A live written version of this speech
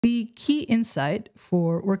The key insight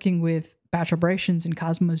for working with batch operations in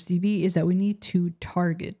Cosmos DB is that we need to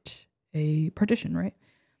target a partition, right?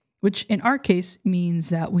 Which in our case means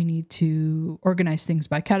that we need to organize things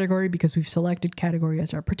by category because we've selected category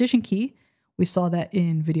as our partition key. We saw that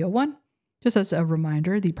in video 1. Just as a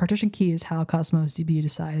reminder, the partition key is how Cosmos DB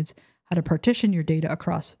decides how to partition your data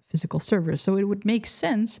across physical servers. So it would make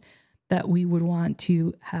sense that we would want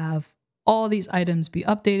to have all these items be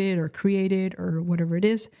updated or created or whatever it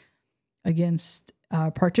is against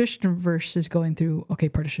partition versus going through, okay,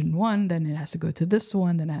 partition 1, then it has to go to this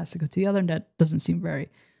one, then it has to go to the other, and that doesn't seem very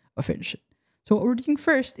efficient. So what we're doing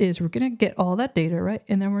first is we're going to get all that data, right?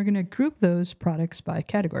 And then we're going to group those products by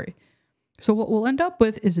category. So what we'll end up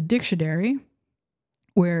with is a dictionary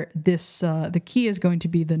where this the key is going to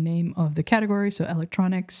be the name of the category. So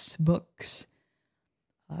electronics, books,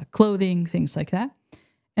 clothing, things like that.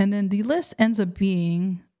 And then the list ends up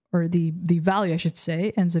being, or the value, I should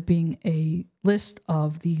say, ends up being a list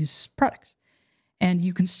of these products. And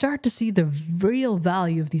you can start to see the real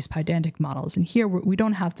value of these pydantic models. And here we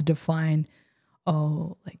don't have to define,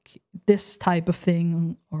 oh, like this type of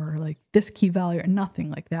thing or like this key value or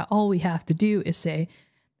nothing like that. All we have to do is say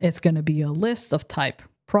it's going to be a list of type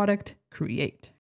product create.